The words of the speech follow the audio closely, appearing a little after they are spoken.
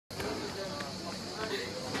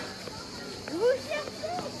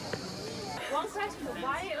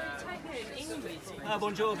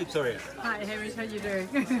Bonjour, Victoria. Hi, Hamish, how you doing?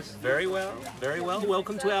 Very well, very well.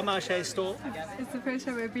 Welcome to our marché store. It's the first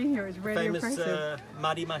time I've been here. It's really Famous impressive.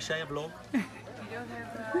 Mardi Marché of Lorgues.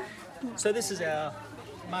 So this is our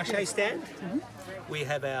marché stand. We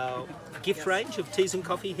have our gift range of teas and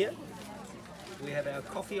coffee here. We have our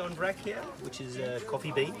coffee on rack here, which is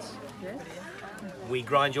coffee beans. Yes. We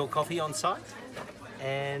grind your coffee on site.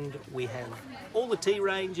 And we have all the tea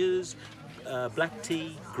ranges, black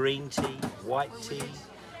tea, green tea, white tea,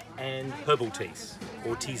 and herbal teas,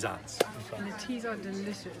 or tisanes. And the teas are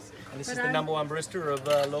delicious. And this is the number one barista of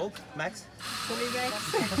Lorgues, Max. Sorry,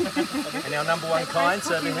 Max. And our number one clients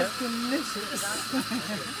over here. Delicious.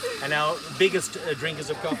 And our biggest drinkers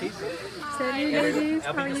of coffee. Salut, ladies.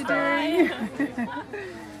 Our How are you biggest doing?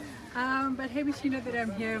 But Hamish, you know that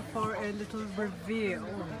I'm here for a little reveal.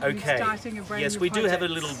 Okay. We're starting a brand Yes, new we do have a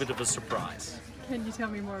project. little bit of a surprise. Can you tell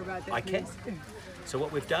me more about that, I can. please? So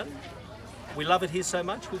what we've done, we love it here so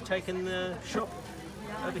much, we've taken the shop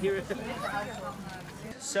over here.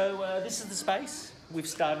 So this is the space. We've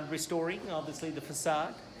started restoring, obviously, the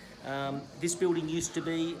facade. This building used to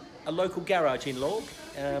be a local garage in Lorgues,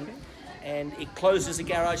 and it closed as a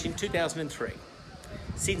garage in 2003.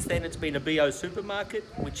 Since then, it's been a BO supermarket,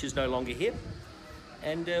 which is no longer here.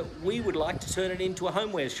 And we would like to turn it into a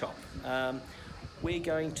homewares shop. We're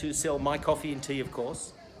going to sell my coffee and tea, of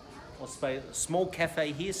course. I'll say a small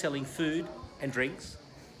cafe here selling food and drinks.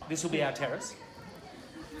 This will be our terrace.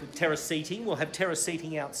 The terrace seating, we'll have terrace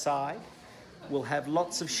seating outside. We'll have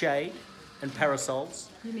lots of shade and parasols.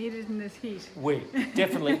 You need it in this heat. We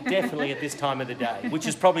definitely at this time of the day, which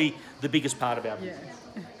is probably the biggest part of our business.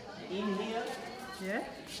 Yes. In here, Yeah?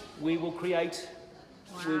 we will create,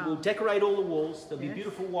 we Wow. will decorate all the walls. There'll be Yes.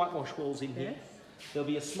 beautiful whitewash walls in here. Yes. There'll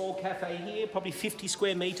be a small cafe here, probably 50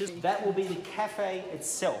 square metres. That will be the cafe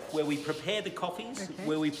itself, where we prepare the coffees, Okay.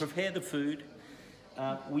 where we prepare the food.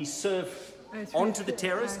 We serve Through- onto the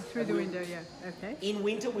terrace. through the window, yeah. Okay. In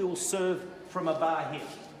winter, we will serve from a bar here.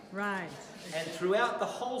 Right. And throughout the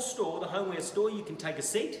whole store, the homeware store, you can take a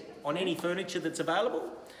seat on any furniture that's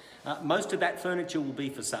available. Most of that furniture will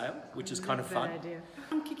be for sale, which is kind of Love fun. that idea.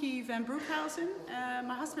 I'm Kiki van Broekhuysen.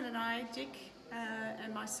 My husband and I, Dick,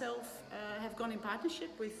 and myself have gone in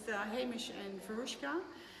partnership with Hamish and Verushka.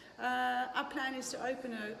 Our plan is to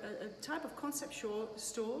open a type of concept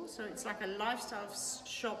store, so it's like a lifestyle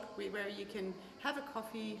shop where you can have a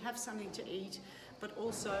coffee, have something to eat, but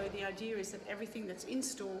also the idea is that everything that's in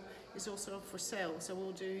store is also for sale. So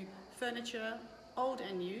we'll do furniture, old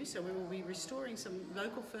and new, so we will be restoring some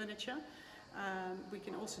local furniture. We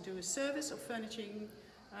can also do a service of furnishing,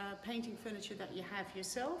 painting furniture that you have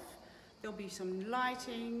yourself. There'll be some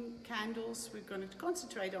lighting, candles. We're going to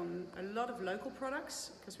concentrate on a lot of local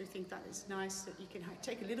products because we think that is nice that you can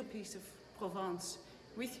take a little piece of Provence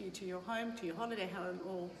with you to your home, to your holiday home,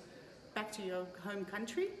 or back to your home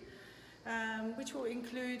country, which will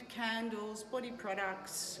include candles, body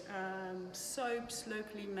products, soaps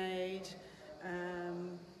locally made,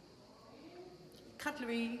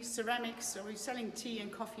 cutlery, ceramics. So we're selling tea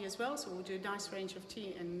and coffee as well, so we'll do a nice range of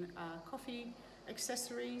tea and coffee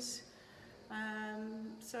accessories.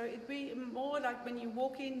 So it'd be more like when you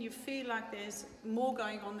walk in, you feel like there's more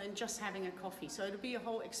going on than just having a coffee. So it'll be a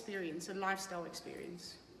whole experience, a lifestyle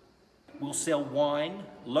experience. We'll sell wine,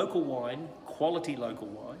 quality local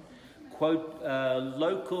wine,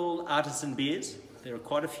 local artisan beers. There are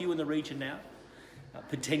quite a few in the region now.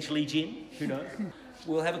 Potentially gin, who knows?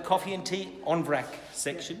 We'll have a coffee and tea on rack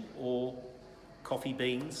section, or coffee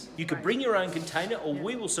beans. You could bring your own container, or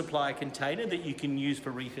we will supply a container that you can use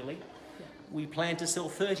for refilling. We plan to sell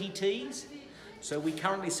 30 teas, so we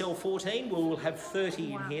currently sell 14. We will have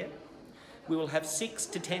 30 in here. We will have 6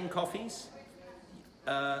 to 10 coffees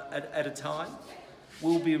at a time.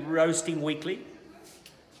 We'll be roasting weekly.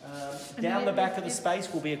 Down the back of the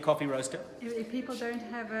space will be a coffee roaster. If people don't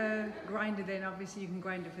have a grinder, then obviously you can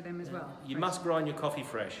grind it for them as well. You must grind your coffee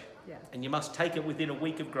fresh. Yeah. And you must take it within a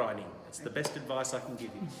week of grinding. It's the best advice I can give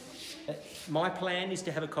you. My plan is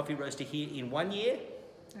to have a coffee roaster here in 1 year.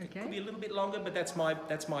 It could be a little bit longer, but that's my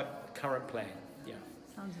current plan. Yeah.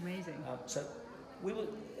 Sounds amazing. So we will,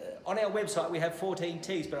 on our website we have 14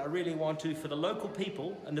 teas, but I really want to, for the local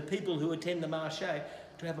people and the people who attend the marché,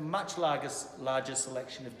 to have a much larger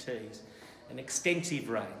selection of teas, an extensive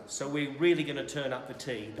range. So we're really going to turn up the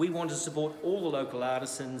tea. We want to support all the local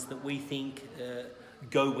artisans that we think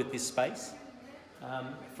go with this space.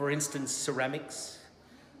 For instance, ceramics,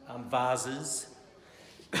 vases,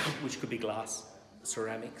 which could be glass,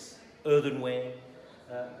 ceramics, earthenware,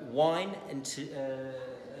 wine and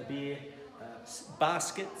beer,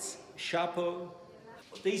 baskets, chapeau.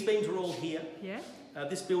 These beans are all here. Yeah.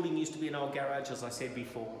 This building used to be an old garage, as I said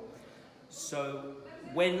before. So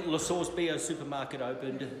when Lorgues Bio supermarket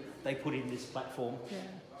opened, they put in this platform. Yeah,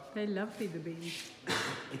 they're lovely, the beans.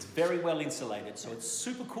 It's very well insulated, so it's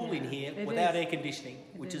super cool in here without air conditioning,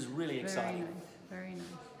 which is really exciting. Very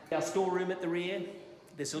nice. Our storeroom at the rear,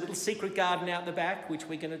 there's a little secret garden out the back, which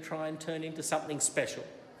we're going to try and turn into something special.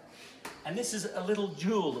 And this is a little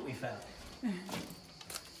jewel that we found.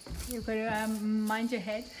 You've got to mind your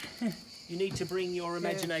head. You need to bring your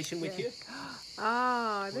imagination with you.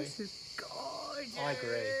 Ah, this is gorgeous. I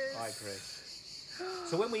agree.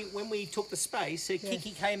 So when we took the space,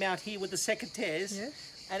 Kiki came out here with the secateurs,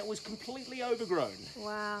 and it was completely overgrown.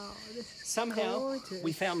 Wow, this is Somehow gorgeous.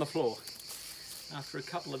 we found the floor after a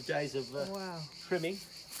couple of days of trimming.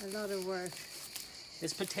 A lot of work.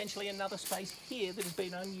 There's potentially another space here that has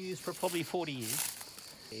been unused for probably 40 years.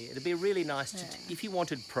 It'd be really nice to, if you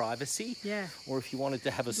wanted privacy, or if you wanted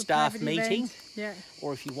to have a staff meeting,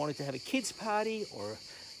 or if you wanted to have a kids party or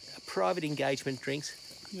a private engagement drinks,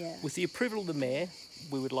 with the approval of the mayor,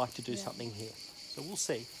 we would like to do something here. So we'll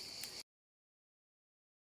see.